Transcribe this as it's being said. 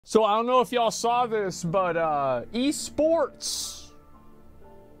So I don't know if y'all saw this, but Esports.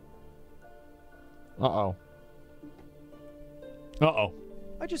 Uh-oh. Uh-oh.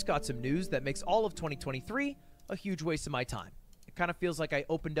 I just got some news that makes all of 2023 a huge waste of my time. It kind of feels like I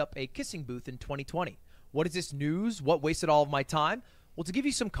opened up a kissing booth in 2020. What is this news? What wasted all of my time? Well, to give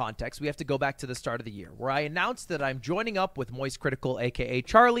you some context, we have to go back to the start of the year, where I announced that I'm joining up with Moist Critical, a.k.a.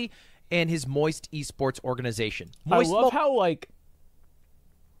 Charlie, and his Moist Esports organization. I love how, like,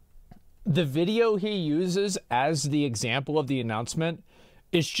 the video he uses as the example of the announcement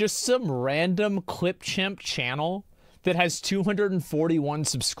is just some random Clipchamp channel that has 241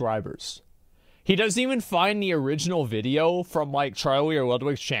 subscribers. He doesn't even find the original video from, like, Charlie or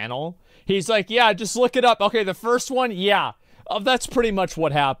Ludwig's channel. He's like, yeah, just look it up. Okay, the first one, yeah. That's pretty much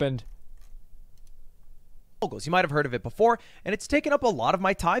what happened. You might have heard of it before, and it's taken up a lot of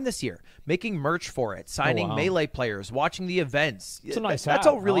my time this year. Making merch for it, signing Melee players, watching the events. It's a nice That's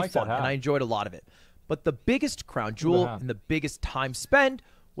hat. all really like fun, and I enjoyed a lot of it. But the biggest crown jewel and the biggest time spent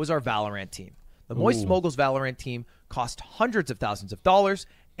was our Valorant team. The Moist Moguls Valorant team cost hundreds of thousands of dollars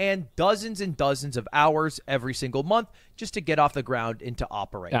and dozens of hours every single month just to get off the ground and to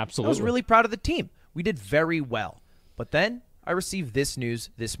operate. Absolutely. I was really proud of the team. We did very well. But then I received this news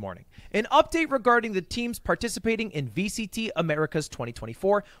this morning. An update regarding the teams participating in VCT Americas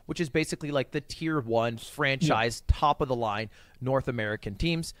 2024, which is basically like the Tier 1 franchise, top-of-the-line North American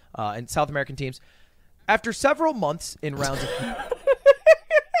teams and South American teams. After several months in rounds of...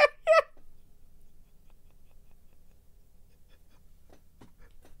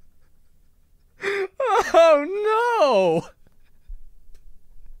 Oh, no!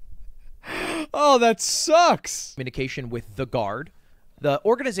 Oh, that sucks. Communication with the Guard. The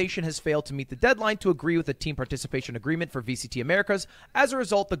organization has failed to meet the deadline to agree with a team participation agreement for VCT Americas. As a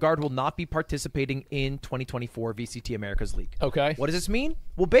result, the Guard will not be participating in 2024 VCT Americas League. Okay. What does this mean?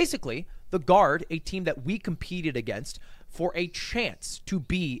 Well, basically, the Guard, a team that we competed against for a chance to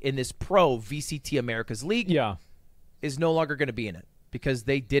be in this pro VCT Americas League, is no longer going to be in it because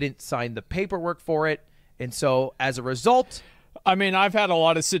they didn't sign the paperwork for it. And so, as a result... I mean, I've had a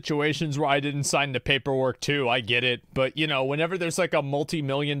lot of situations where I didn't sign the paperwork too. I get it. But, you know, whenever there's like a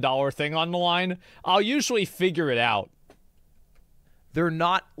multi-million-dollar thing on the line, I'll usually figure it out. They're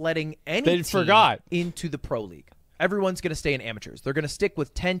not letting any team into the pro league. Everyone's going to stay in amateurs. They're going to stick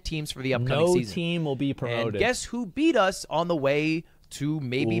with 10 teams for the upcoming season. No team will be promoted. And guess who beat us on the way to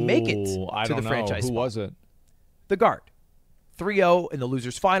maybe make it to the franchise spot? Who was it? The Guard. 3-0 in the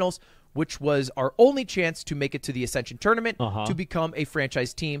losers finals, which was our only chance to make it to the Ascension tournament to become a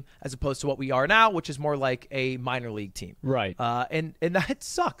franchise team, as opposed to what we are now, which is more like a minor league team. Right. And that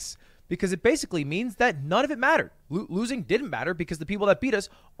sucks because it basically means that none of it mattered. Losing didn't matter because the people that beat us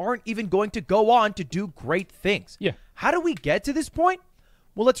aren't even going to go on to do great things. Yeah. How do we get to this point?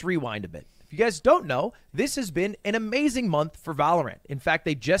 Well, let's rewind a bit. If you guys don't know, this has been an amazing month for Valorant. In fact,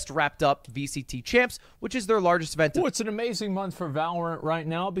 they just wrapped up VCT Champs, which is their largest event. Well, it's an amazing month for Valorant right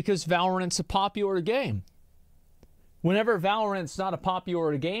now because Valorant's a popular game. Whenever Valorant's not a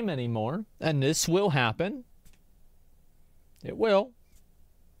popular game anymore, and this will happen, it will,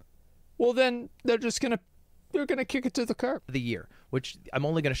 well, then they're going to kick it to the curb. The year, which I'm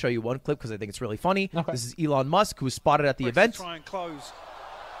only going to show you one clip because I think it's really funny. This is Elon Musk, who was spotted at the event. Try and close.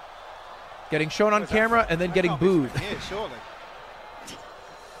 Getting shown on camera and then getting booed. Here, surely.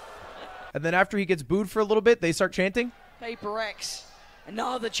 And then after he gets booed for a little bit, they start chanting. Paper X,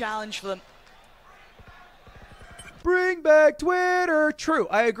 another challenge for them. Bring back Twitter. True,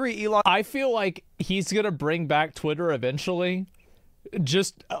 I agree, Elon. I feel like he's going to bring back Twitter eventually.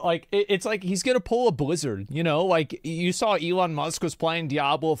 Just like, it's like he's going to pull a Blizzard, you know? Like, you saw Elon Musk was playing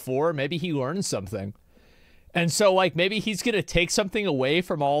Diablo 4. Maybe he learned something. And so, like, maybe he's going to take something away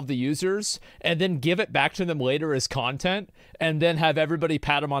from all of the users and then give it back to them later as content and then have everybody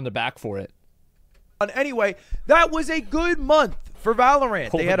pat him on the back for it. Anyway, that was a good month for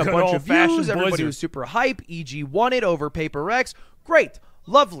Valorant. They had a bunch of views. Everybody was super hype. EG won it over Paper X. Great.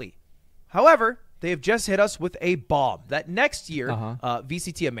 Lovely. However, they have just hit us with a bomb that next year,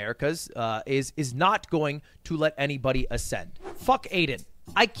 VCT Americas is not going to let anybody ascend. Fuck Aiden.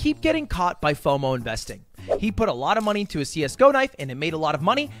 I keep getting caught by FOMO investing. He put a lot of money into a CSGO knife, and it made a lot of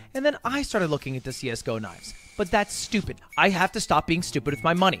money, and then I started looking into CSGO knives. But that's stupid. I have to stop being stupid with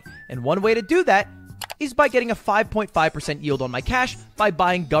my money. And one way to do that is by getting a 5.5% yield on my cash by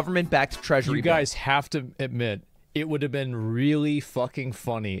buying government-backed treasury. You guys have to admit, it would have been really fucking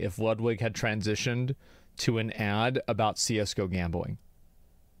funny if Ludwig had transitioned to an ad about CSGO gambling.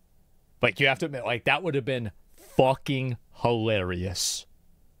 Like, you have to admit, like, that would have been fucking hilarious.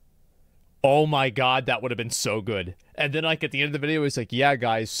 Oh my God, that would have been so good. And then like at the end of the video, he's like, yeah,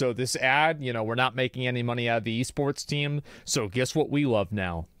 guys, so this ad, you know, we're not making any money out of the esports team. So guess what we love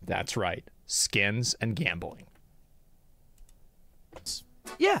now? That's right. Skins and gambling.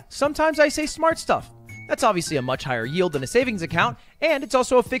 Yeah, sometimes I say smart stuff. That's obviously a much higher yield than a savings account, and it's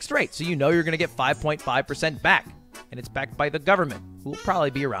also a fixed rate, so you know you're going to get 5.5% back. And it's backed by the government, who will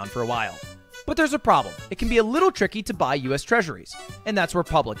probably be around for a while. But there's a problem. It can be a little tricky to buy U.S. Treasuries, and that's where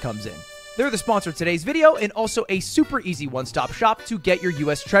Public comes in. They're the sponsor of today's video and also a super easy one-stop shop to get your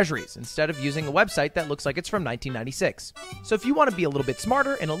U.S. Treasuries instead of using a website that looks like it's from 1996. So if you want to be a little bit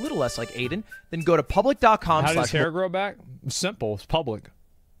smarter and a little less like Aiden, then go to public.com. How does hair grow back? Simple. It's Public.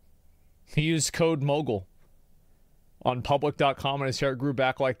 He used code MOGUL on public.com and his hair grew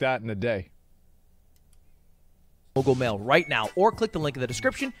back like that in a day. Mogul Mail right now, or click the link in the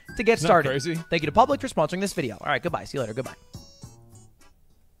description to get started. Crazy? Thank you to Public for sponsoring this video. All right, goodbye. See you later. Goodbye.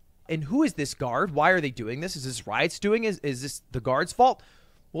 And who is this guard? Why are they doing this? Is this Riot's doing? Is this the guard's fault?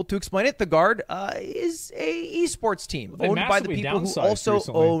 Well, to explain it, the guard is a esports team owned by the people who also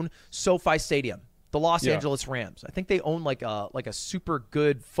own SoFi Stadium, the Los Angeles Rams. I think they own like a super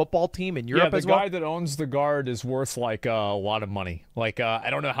good football team in Europe as well. Yeah, the guy that owns the guard is worth like a lot of money. Like I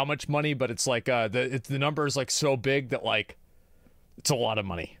don't know how much money, but it's like the number is like so big that like it's a lot of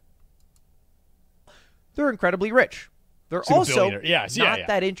money. They're incredibly rich. They're also not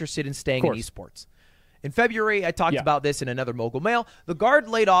that interested in staying in esports. In February, I talked about this in another Mogul Mail. The guard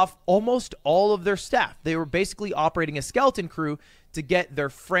laid off almost all of their staff. They were basically operating a skeleton crew to get their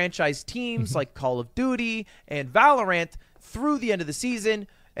franchise teams like Call of Duty and Valorant through the end of the season.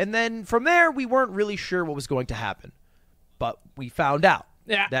 And then from there, we weren't really sure what was going to happen. But we found out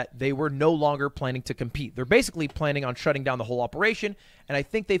that they were no longer planning to compete. They're basically planning on shutting down the whole operation, and I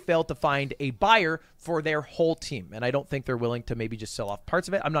think they failed to find a buyer for their whole team, and I don't think they're willing to maybe just sell off parts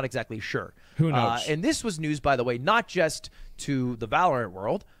of it. I'm not exactly sure. Who knows? And this was news, by the way, not just to the Valorant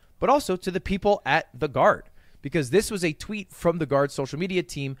world, but also to the people at the Guard, because this was a tweet from the Guard social media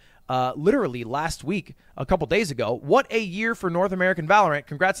team literally last week, a couple days ago. What a year for North American Valorant.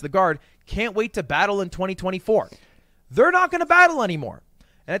 Congrats to the Guard. Can't wait to battle in 2024. They're not going to battle anymore.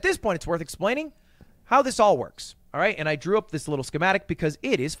 And at this point, it's worth explaining how this all works, all right? And I drew up this little schematic because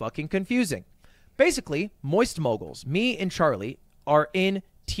it is fucking confusing. Basically, Moist Moguls, me and Charlie, are in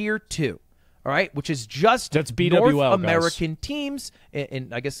Tier 2, all right? Which is just BWL, North American teams,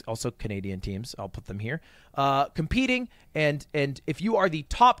 and I guess also Canadian teams, I'll put them here, competing. And if you are the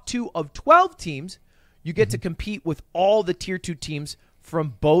top 2 of 12 teams, you get to compete with all the Tier 2 teams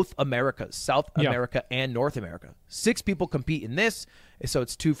from both Americas, South America and North America. 6 people compete in this. So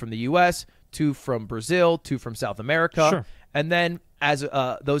it's 2 from the U.S., 2 from Brazil, 2 from South America. Sure. And then as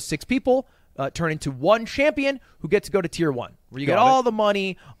those 6 people turn into one champion who gets to go to Tier 1, where you get all the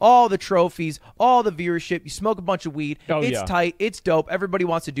money, all the trophies, all the viewership. You smoke a bunch of weed. It's tight. It's dope. Everybody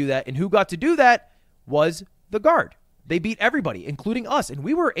wants to do that. And who got to do that was the Guard. They beat everybody, including us. And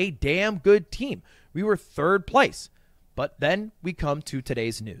we were a damn good team. We were 3rd place. But then we come to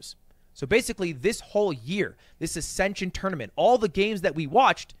today's news. So basically, this whole year, this Ascension tournament, all the games that we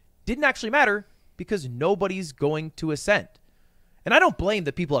watched didn't actually matter because nobody's going to Ascend. And I don't blame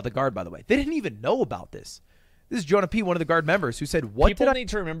the people at the Guard, by the way. They didn't even know about this. This is Jonah P., one of the Guard members, who said, People need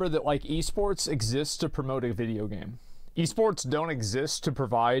to remember that, like, esports exists to promote a video game. Esports don't exist to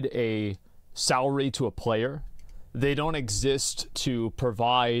provide a salary to a player. They don't exist to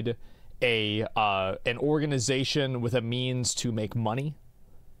provide an organization with a means to make money.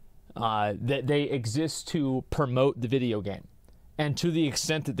 That they exist to promote the video game. And to the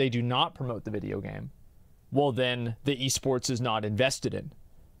extent that they do not promote the video game, well, then the esports is not invested in.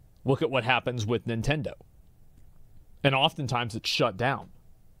 Look at what happens with Nintendo. And oftentimes it's shut down.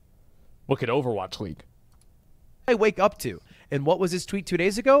 Look at Overwatch League. I wake up to. And what was his tweet 2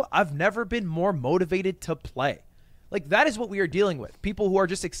 days ago? I've never been more motivated to play. Like, that is what we are dealing with. People who are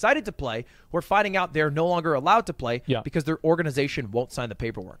just excited to play, who are finding out they're no longer allowed to play because their organization won't sign the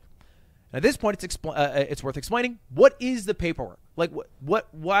paperwork. And at this point, it's worth explaining. What is the paperwork? Like,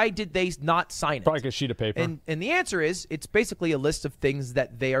 why did they not sign it? Probably like a sheet of paper. And the answer is, it's basically a list of things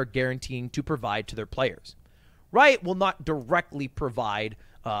that they are guaranteeing to provide to their players. Riot will not directly provide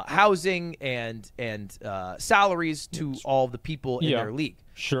housing and salaries to all the people in their league.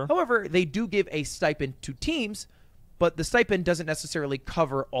 Sure. However, they do give a stipend to teams, but the stipend doesn't necessarily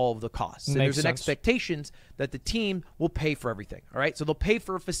cover all of the costs. And there's an expectation that the team will pay for everything, all right? So they'll pay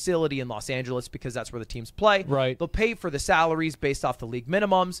for a facility in Los Angeles because that's where the teams play. Right. They'll pay for the salaries based off the league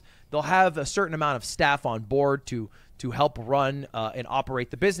minimums. They'll have a certain amount of staff on board to help run and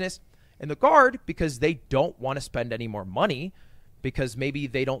operate the business. And the Guard, because they don't want to spend any more money, because maybe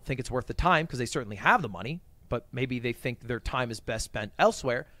they don't think it's worth the time, because they certainly have the money, but maybe they think their time is best spent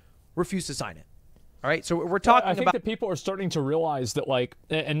elsewhere, refuse to sign it. All right, so we're talking about... I think that people are starting to realize that, like,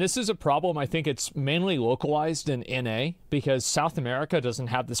 and this is a problem, I think it's mainly localized in NA, because South America doesn't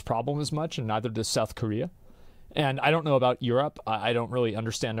have this problem as much, and neither does South Korea. And I don't know about Europe. I don't really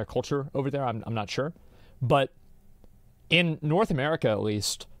understand their culture over there. I'm not sure. But in North America, at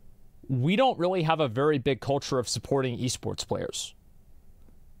least, we don't really have a very big culture of supporting esports players.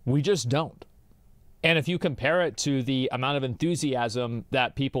 We just don't. And if you compare it to the amount of enthusiasm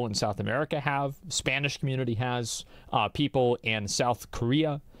that people in South America have, Spanish community has, people in South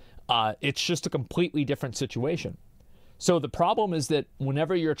Korea, it's just a completely different situation. So the problem is that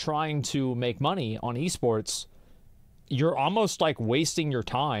whenever you're trying to make money on esports, you're almost like wasting your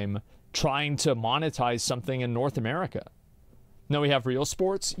time trying to monetize something in North America. Now we have real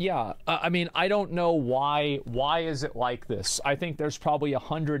sports. Yeah, I mean, I don't know why is it like this. I think there's probably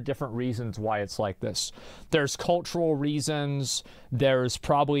 100 different reasons why it's like this. There's cultural reasons. There's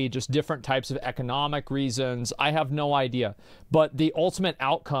probably just different types of economic reasons. I have no idea. But the ultimate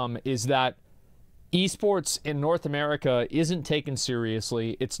outcome is that esports in North America isn't taken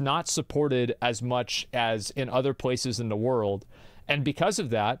seriously. It's not supported as much as in other places in the world. And because of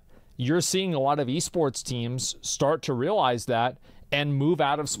that, you're seeing a lot of esports teams start to realize that and move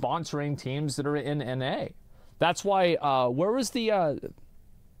out of sponsoring teams that are in NA. That's why, where was the,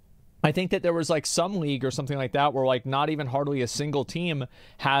 I think that there was like some league or something like that where like not even hardly a single team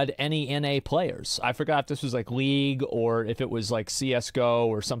had any NA players. I forgot if this was like League or if it was like CSGO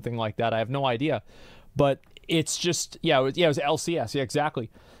or something like that. I have no idea. But it's just, it was LCS. Yeah,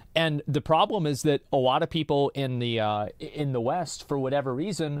 exactly. And the problem is that a lot of people in the West, for whatever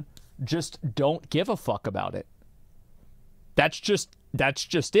reason, just don't give a fuck about it. That's just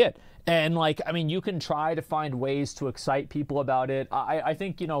it. And like, I mean, you can try to find ways to excite people about it. I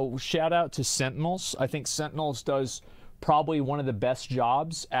think, you know, shout out to Sentinels. I think Sentinels does probably one of the best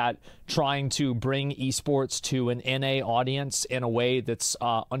jobs at trying to bring esports to an NA audience in a way that's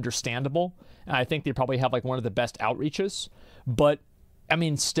understandable. And I think they probably have like one of the best outreaches. But I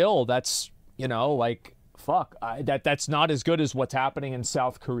mean, still, that's, you know, like, fuck, that's not as good as what's happening in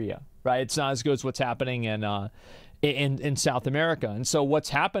South Korea, right? It's not as good as what's happening in South America. And so what's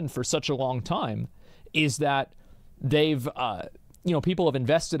happened for such a long time is that they've, you know, people have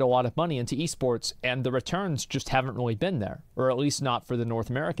invested a lot of money into esports, and the returns just haven't really been there, or at least not for the North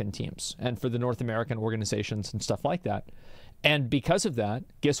American teams and for the North American organizations and stuff like that. And because of that,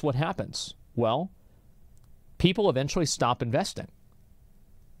 guess what happens? Well, people eventually stop investing.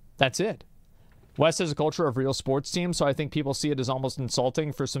 That's it. West has a culture of real sports teams, so I think people see it as almost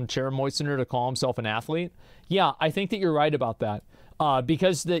insulting for some chair moistener to call himself an athlete. Yeah, I think that you're right about that.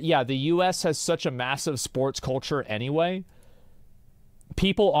 Because the U.S. has such a massive sports culture anyway,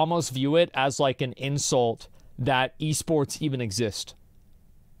 people almost view it as like an insult that esports even exist.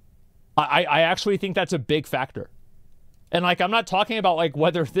 I actually think that's a big factor. And like, I'm not talking about like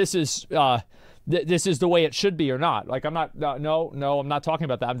whether this is this is the way it should be or not. Like, I'm not, no, I'm not talking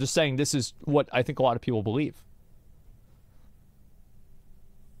about that. I'm just saying this is what I think a lot of people believe.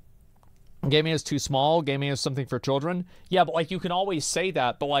 Gaming is too small. Gaming is something for children. Yeah, but like, you can always say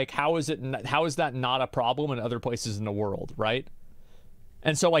that, but like, how is that not a problem in other places in the world, right?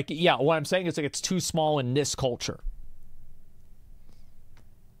 And so like, yeah, what I'm saying is like, it's too small in this culture.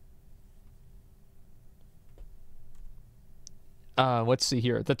 Let's see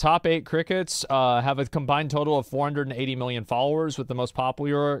here. The top 8 crickets have a combined total of 480 million followers, with the most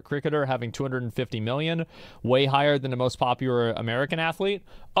popular cricketer having 250 million, way higher than the most popular American athlete.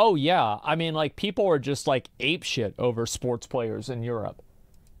 Oh, yeah. I mean, like, people are just, like, apeshit over sports players in Europe.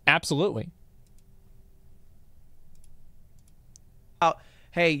 Absolutely.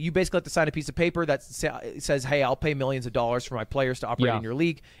 Hey, you basically have to sign a piece of paper that says, hey, I'll pay millions of dollars for my players to operate in your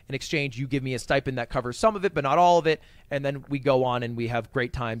league. In exchange, you give me a stipend that covers some of it, but not all of it. And then we go on and we have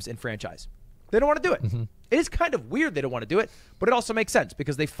great times in franchise. They don't want to do it. Mm-hmm. It is kind of weird they don't want to do it, but it also makes sense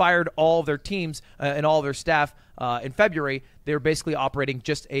because they fired all of their teams and all of their staff in February. They were basically operating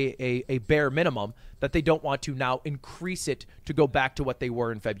just a bare minimum that they don't want to now increase it to go back to what they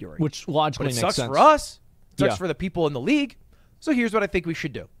were in February. Which logically makes sense. It sucks for us. It sucks for the people in the league. So here's what I think we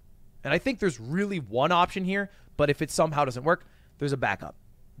should do. And I think there's really one option here, but if it somehow doesn't work, there's a backup.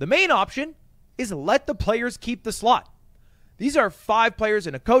 The main option is let the players keep the slot. These are 5 players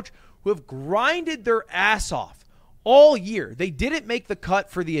and a coach who have grinded their ass off all year. They didn't make the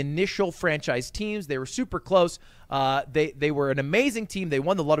cut for the initial franchise teams. They were super close. They were an amazing team. They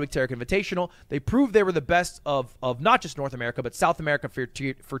won the Ludwig Tarek Invitational. They proved they were the best of not just North America, but South America for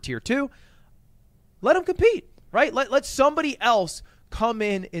tier 2. Let them compete. right? Let somebody else come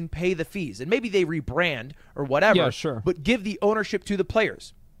in and pay the fees. And maybe they rebrand or whatever. Yeah, sure. But give the ownership to the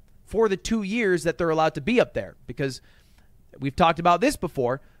players for the 2 years that they're allowed to be up there. Because we've talked about this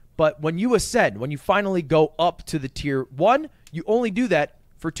before, but when you ascend, when you finally go up to the tier 1, you only do that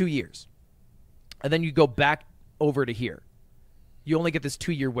for 2 years. And then you go back over to here. You only get this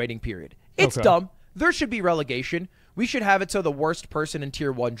 2-year waiting period. It's dumb. There should be relegation. We should have it so the worst person in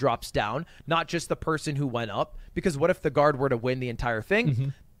tier 1 drops down, not just the person who went up. Because what if the guard were to win the entire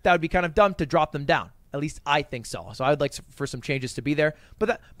thing? That would be kind of dumb to drop them down. At least I think so. So I would like for some changes to be there.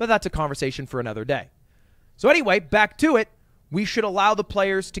 But that's a conversation for another day. So anyway, back to it. We should allow the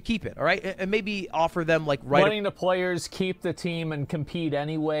players to keep it, all right? And maybe offer them like letting the players keep the team and compete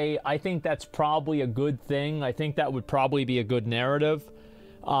anyway. I think that's probably a good thing. I think that would probably be a good narrative.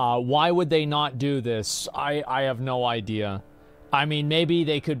 Why would they not do this? I have no idea. I mean, maybe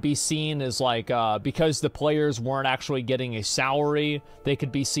they could be seen as like, because the players weren't actually getting a salary, they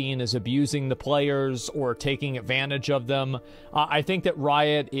could be seen as abusing the players or taking advantage of them. I think that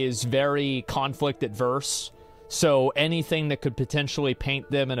Riot is very conflict adverse. So anything that could potentially paint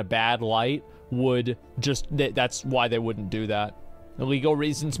them in a bad light would just, that's why they wouldn't do that. Illegal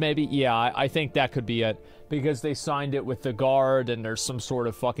reasons, maybe? Yeah, I think that could be it. Because they signed it with the guard and there's some sort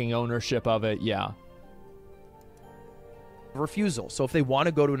of fucking ownership of it, yeah. Refusal. So if they want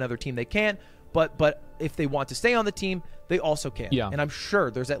to go to another team, they can. But if they want to stay on the team, they also can. Yeah. And I'm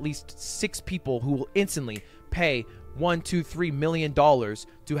sure there's at least 6 people who will instantly pay $1, $2, $3 million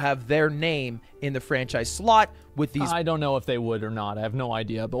to have their name in the franchise slot with these. I don't know if they would or not. I have no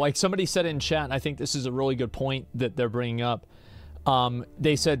idea. But like somebody said in chat, and I think this is a really good point that they're bringing up.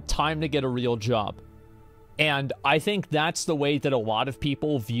 They said time to get a real job. And I think that's the way that a lot of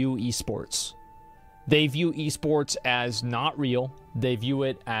people view esports. They view esports as not real. They view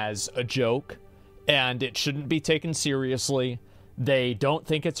it as a joke, and it shouldn't be taken seriously. They don't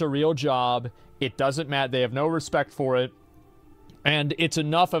think it's a real job. It doesn't matter. They have no respect for it. And it's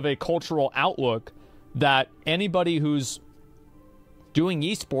enough of a cultural outlook that anybody who's doing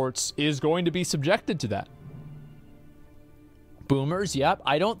esports is going to be subjected to that. Boomers, yep.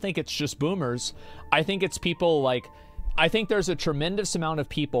 I don't think it's just boomers. I think it's people like, I think there's a tremendous amount of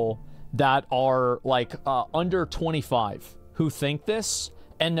people that are like under 25 who think this.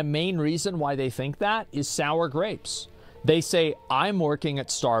 And the main reason why they think that is sour grapes. They say, I'm working at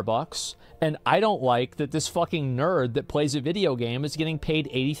Starbucks and I don't like that this fucking nerd that plays a video game is getting paid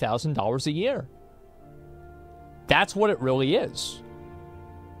 $80,000 a year. That's what it really is.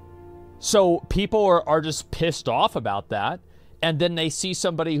 So people are just pissed off about that. And then they see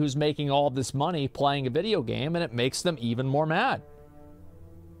somebody who's making all this money playing a video game, and it makes them even more mad.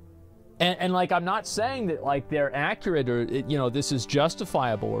 And like, I'm not saying that, like, they're accurate or, you know, this is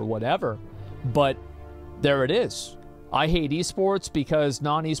justifiable or whatever. But there it is. I hate esports because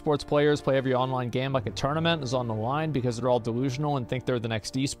non-esports players play every online game like a tournament is on the line because they're all delusional and think they're the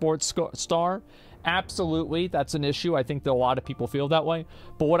next esports star. Absolutely, that's an issue. I think that a lot of people feel that way.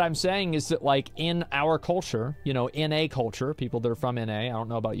 But what I'm saying is that, like, in our culture, you know, NA culture, people that are from NA, I don't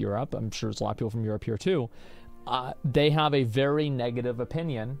know about Europe, I'm sure there's a lot of people from Europe here too, they have a very negative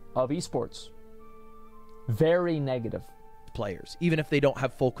opinion of esports. Very negative. Players, even if they don't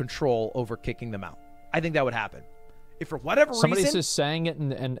have full control over kicking them out. I think that would happen. If for whatever somebody's reason... just saying it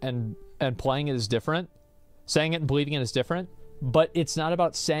and playing it is different, saying it and believing it is different, but it's not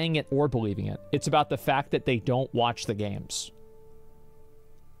about saying it or believing it. It's about the fact that they don't watch the games.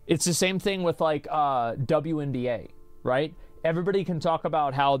 It's the same thing with, like, WNBA, right? Everybody can talk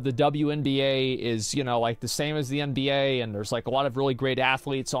about how the WNBA is, you know, like the same as the NBA, and there's like a lot of really great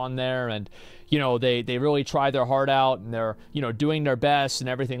athletes on there, and, you know, they really try their heart out, and they're, you know, doing their best and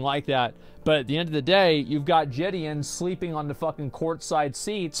everything like that. But at the end of the day, you've got Gideon sleeping on the fucking courtside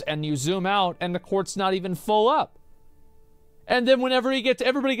seats, and you zoom out, and the court's not even full up. And then whenever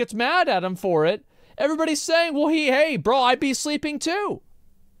everybody gets mad at him for it, everybody's saying, well, hey, bro, I'd be sleeping too.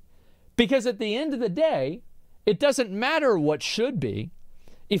 Because at the end of the day, it doesn't matter what should be.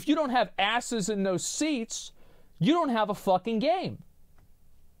 If you don't have asses in those seats, you don't have a fucking game.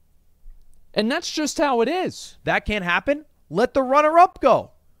 And that's just how it is. That can't happen. Let the runner-up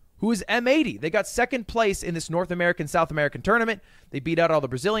go, who is M80. They got second place in this North American, South American tournament. They beat out all the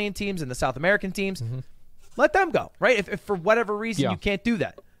Brazilian teams and the South American teams. Mm-hmm. Let them go, right? If for whatever reason you can't do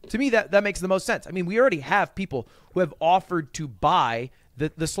that. To me, that makes the most sense. I mean, we already have people who have offered to buy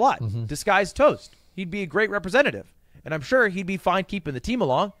the slot. Mm-hmm. Disguised Toast. He'd be a great representative. And I'm sure he'd be fine keeping the team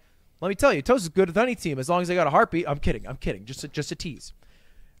along. Let me tell you, Toast is good with any team as long as they got a heartbeat. I'm kidding. Just a tease.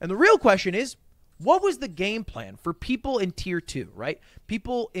 And the real question is, what was the game plan for people in Tier 2, right?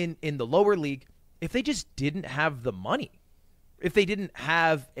 People in the lower league if they just didn't have the money, if they didn't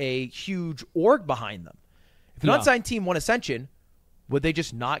have a huge org behind them. If an unsigned team won Ascension, would they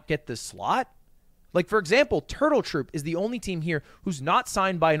just not get the slot? Like, for example, Turtle Troop is the only team here who's not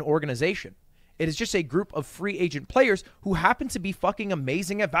signed by an organization. It is just a group of free agent players who happen to be fucking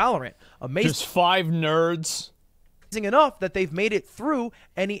amazing at Valorant. Amazing. Just 5 nerds. Amazing enough that they've made it through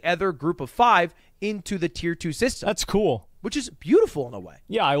any other group of 5 into the Tier 2 system. That's cool. Which is beautiful in a way.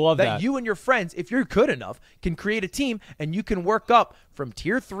 Yeah, I love that. That you and your friends, if you're good enough, can create a team and you can work up from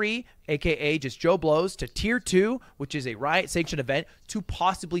Tier 3, a.k.a. just Joe Blows, to Tier 2, which is a Riot-sanctioned event, to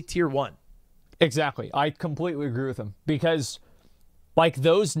possibly Tier 1. Exactly. I completely agree with him because, like,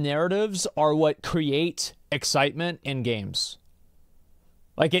 those narratives are what create excitement in games.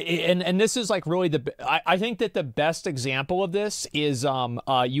 Like, and this is, like, really I think that the best example of this is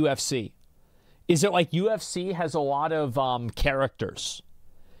UFC. Is that, like, UFC has a lot of characters.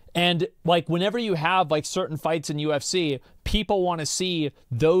 And, like, whenever you have, like, certain fights in UFC, people want to see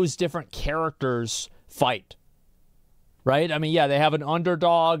those different characters fight. Right? I mean, yeah, they have an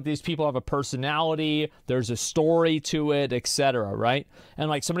underdog. These people have a personality. There's a story to it, etc. Right? And,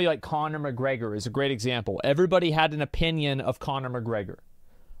 like, somebody like Conor McGregor is a great example. Everybody had an opinion of Conor McGregor.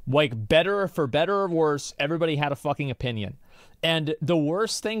 Like, for better or worse, everybody had a fucking opinion. And the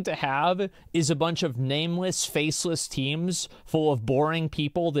worst thing to have is a bunch of nameless, faceless teams full of boring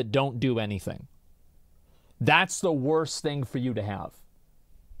people that don't do anything. That's the worst thing for you to have.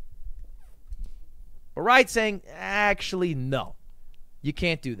 But Riot's saying, actually, no. You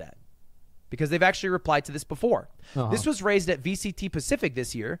can't do that. Because they've actually replied to this before. This was raised at VCT Pacific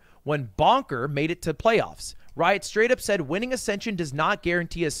this year when Bonker made it to playoffs. Riot straight up said winning Ascension does not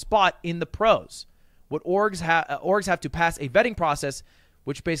guarantee a spot in the pros. What orgs have to pass a vetting process,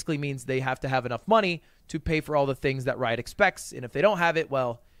 which basically means they have to have enough money to pay for all the things that Riot expects. And if they don't have it,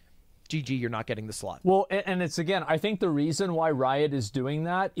 well, GG, you're not getting the slot. Well, and it's, again, I think the reason why Riot is doing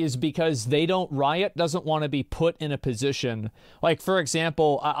that is because Riot doesn't want to be put in a position, like, for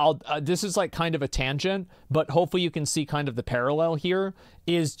example, this is like kind of a tangent, but hopefully you can see kind of the parallel here,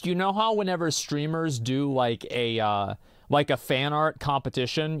 is, you know how whenever streamers do like a fan art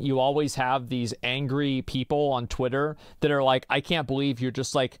competition, you always have these angry people on Twitter that are like, I can't believe you're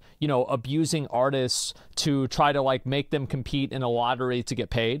just, like, you know, abusing artists to try to, like, make them compete in a lottery to get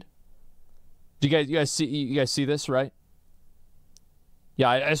paid. Do you guys see this, right? Yeah,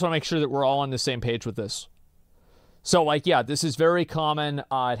 I just want to make sure that we're all on the same page with this. So, like, yeah, this is very common.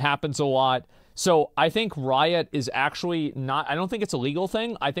 It happens a lot. So I think Riot is actually not, I don't think it's a legal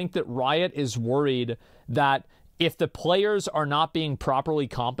thing. I think that Riot is worried that if the players are not being properly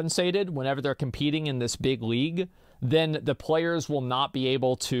compensated whenever they're competing in this big league, then the players will not be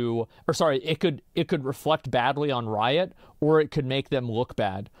able to, or sorry, it could reflect badly on Riot, or it could make them look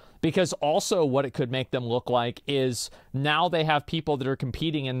bad. Because also what it could make them look like is now they have people that are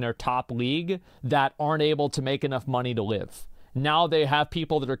competing in their top league that aren't able to make enough money to live. Now they have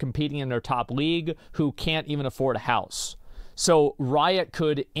people that are competing in their top league who can't even afford a house. So Riot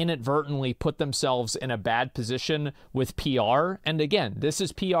could inadvertently put themselves in a bad position with PR. And again, this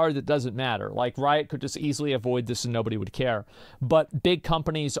is PR that doesn't matter. Like, Riot could just easily avoid this and nobody would care. But big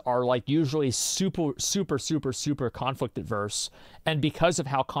companies are, like, usually super conflict adverse. And because of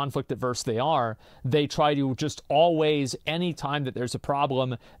how conflict adverse they are, they try to just always, anytime that there's a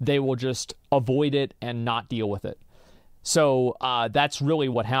problem, they will just avoid it and not deal with it. So that's really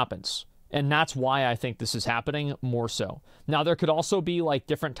what happens. And that's why I think this is happening more so. Now, there could also be, like,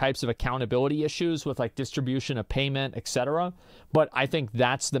 different types of accountability issues with, like, distribution of payment, etc. But I think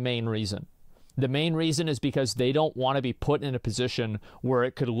that's the main reason. The main reason is because they don't want to be put in a position where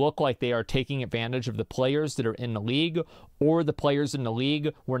it could look like they are taking advantage of the players that are in the league, or the players in the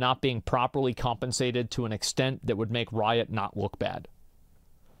league were not being properly compensated to an extent that would make Riot not look bad.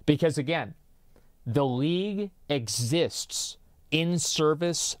 Because, again, the league exists in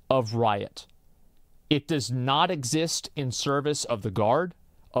service of Riot. It does not exist in service of the Guard,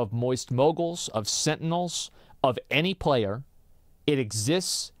 of Moist Moguls, of Sentinels, of any player. It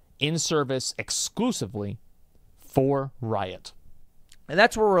exists in service exclusively for Riot. And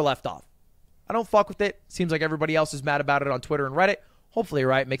that's where we're left off. I don't fuck with it. Seems like everybody else is mad about it on Twitter and Reddit. Hopefully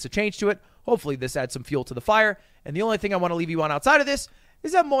Riot makes a change to it. Hopefully this adds some fuel to the fire. And the only thing I want to leave you on outside of this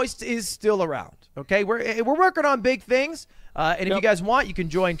is that Moist is still around. Okay, we're working on big things. And if you guys want, you can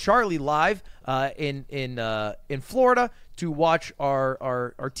join Charlie live in Florida to watch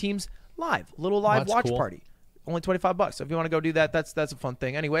our teams live. A little live watch party. Only $25. So if you want to go do that, that's a fun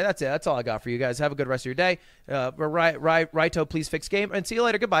thing. Anyway, that's it. That's all I got for you guys. Have a good rest of your day. Raito, please fix game. And see you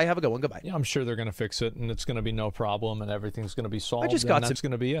later. Goodbye. Have a good one. Goodbye. Yeah, I'm sure they're going to fix it, and it's going to be no problem, and everything's going to be solved. I just got that's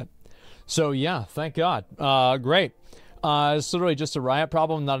going to be it. So yeah, thank God. Great. It's literally just a Riot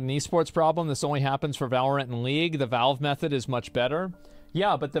problem, not an esports problem. This only happens for Valorant and League. The Valve method is much better.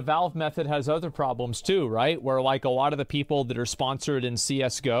 Yeah, but the Valve method has other problems too, right? Where like a lot of the people that are sponsored in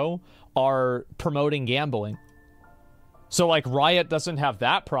CSGO are promoting gambling. So like Riot doesn't have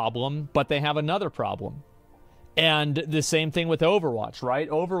that problem, but they have another problem. And the same thing with Overwatch, right?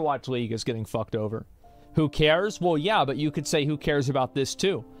 Overwatch League is getting fucked over. Who cares? Well, yeah, but you could say who cares about this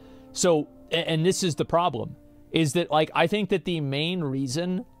too. So, and this is the problem, is that like I think that the main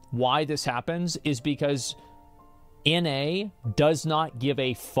reason why this happens is because NA does not give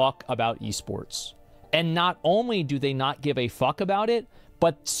a fuck about esports. And not only do they not give a fuck about it,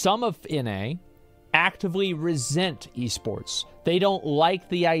 but some of NA actively resent esports. They don't like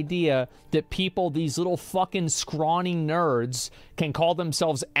the idea that people, these little fucking scrawny nerds, can call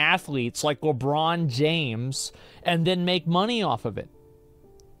themselves athletes like LeBron James and then make money off of it.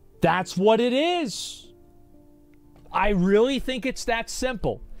 That's what it is. I really think it's that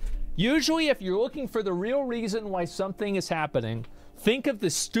simple. Usually, if you're looking for the real reason why something is happening, think of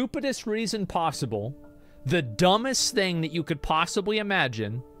the stupidest reason possible, the dumbest thing that you could possibly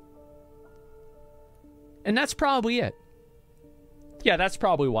imagine, and that's probably it. Yeah, that's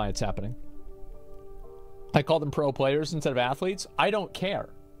probably why it's happening. I call them pro players instead of athletes. I don't care.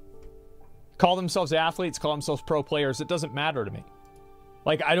 Call themselves athletes, call themselves pro players. It doesn't matter to me.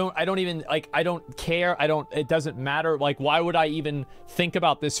 Like, I don't even, like, I don't care. It doesn't matter. Like, why would I even think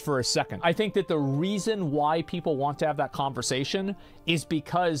about this for a second? I think that the reason why people want to have that conversation is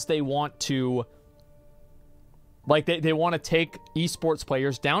because they want to, like, they want to take esports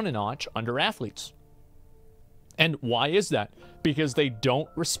players down a notch under athletes. And why is that? Because they don't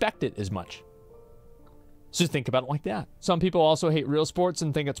respect it as much. So think about it like that. Some people also hate real sports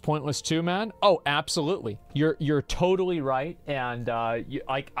and think it's pointless too, man. Oh, absolutely. You're totally right. And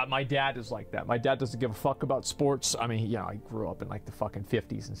my dad is like that. My dad doesn't give a fuck about sports. I mean, I grew up in like the fucking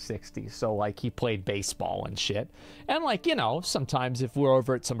 50s and 60s. So like he played baseball and shit. And like, sometimes if we're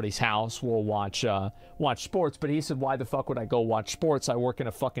over at somebody's house, we'll watch sports. But he said, why the fuck would I go watch sports? I work in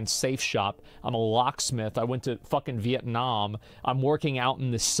a fucking safe shop. I'm a locksmith. I went to fucking Vietnam. I'm working out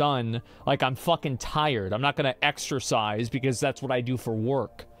in the sun. Like, I'm fucking tired. I'm not going to exercise because that's what I do for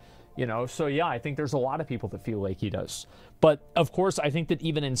work, So yeah, I think there's a lot of people that feel like he does. But of course, I think that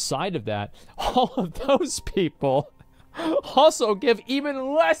even inside of that, all of those people also give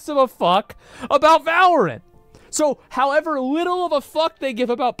even less of a fuck about Valorant. So however little of a fuck they give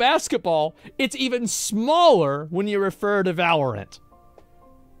about basketball, it's even smaller when you refer to Valorant.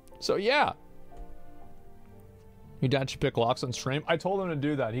 So yeah. Your dad should pick locks on stream. I told him to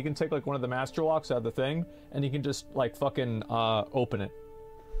do that. He can take like one of the master locks out of the thing and he can just like fucking open it.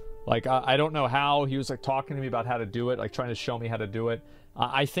 Like I don't know how. He was like talking to me about how to do it, like trying to show me how to do it.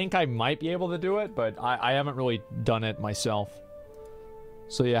 I think I might be able to do it, but I haven't really done it myself.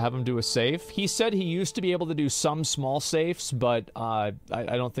 So yeah, have him do a safe. He said he used to be able to do some small safes, but I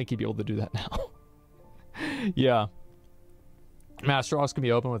don't think he'd be able to do that now. Yeah. Master Locks can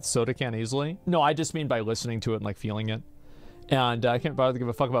be open with a soda can easily. No, I just mean by listening to it and like feeling it. And I can't bother to give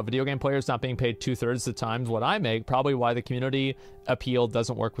a fuck about video game players not being paid 2/3 the time what I make. Probably why the community appeal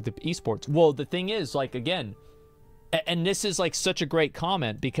doesn't work with the esports. Well, the thing is, like, again, and this is like such a great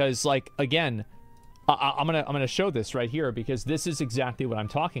comment because, like, again, I'm gonna show this right here because this is exactly what I'm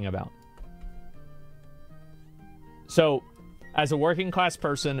talking about. So, as a working class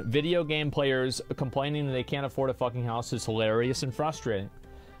person, video game players complaining that they can't afford a fucking house is hilarious and frustrating.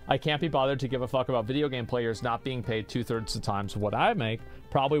 I can't be bothered to give a fuck about video game players not being paid 2/3 the times of what I make.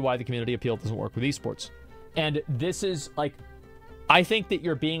 Probably why the community appeal doesn't work with esports. And this is like, I think that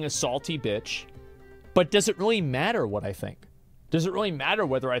you're being a salty bitch, but does it really matter what I think? Does it really matter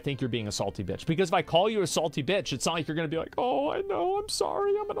whether I think you're being a salty bitch? Because if I call you a salty bitch, it's not like you're going to be like, oh, I know, I'm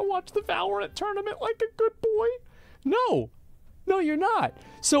sorry, I'm going to watch the Valorant tournament like a good boy. No. No, you're not.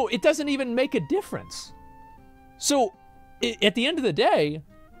 So it doesn't even make a difference. So at the end of the day,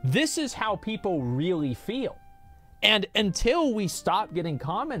 this is how people really feel. And until we stop getting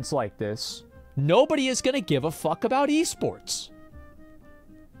comments like this, nobody is going to give a fuck about esports.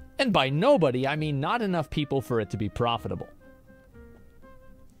 And by nobody, I mean not enough people for it to be profitable.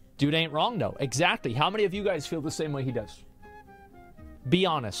 Dude ain't wrong, though. Exactly. How many of you guys feel the same way he does? Be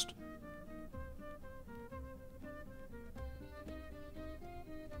honest.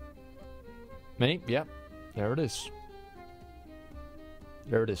 Me? Yep. There it is.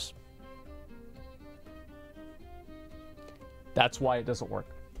 There it is. That's why it doesn't work.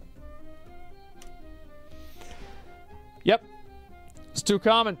 Yep. It's too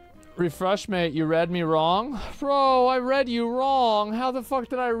common. Refresh, mate. You read me wrong? Bro, I read you wrong. How the fuck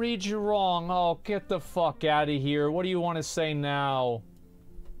did I read you wrong? Oh, get the fuck out of here. What do you want to say now?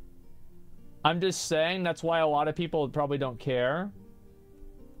 I'm just saying that's why a lot of people probably don't care.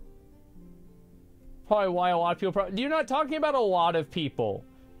 Probably why a lot of people you're not talking about a lot of people.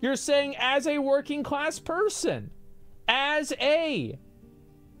 You're saying as a working class person. As a...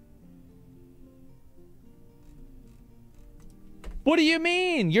 What do you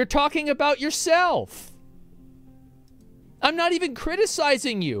mean? You're talking about yourself. I'm not even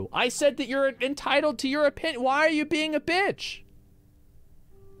criticizing you. I said that you're entitled to your opinion. Why are you being a bitch?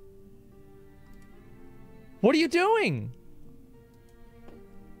 What are you doing?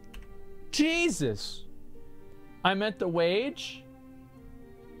 Jesus. I meant the wage?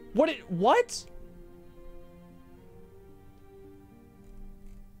 What?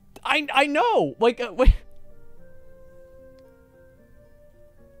 I know. Like, wait.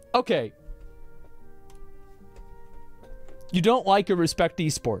 Okay. You don't like or respect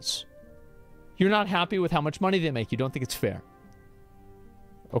esports. You're not happy with how much money they make. You don't think it's fair.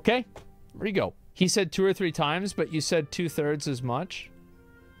 Okay? There you go. He said 2 or 3 times, but you said 2/3 as much.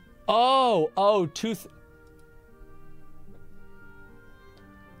 Oh, oh,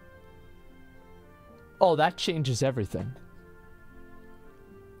 that changes everything.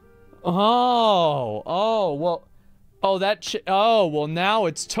 Oh, well. Oh, well, now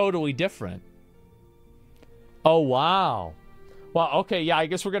it's totally different. Oh, wow. Well, okay, yeah, I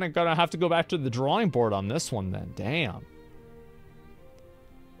guess we're gonna have to go back to the drawing board on this one then. Damn.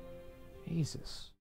 Jesus.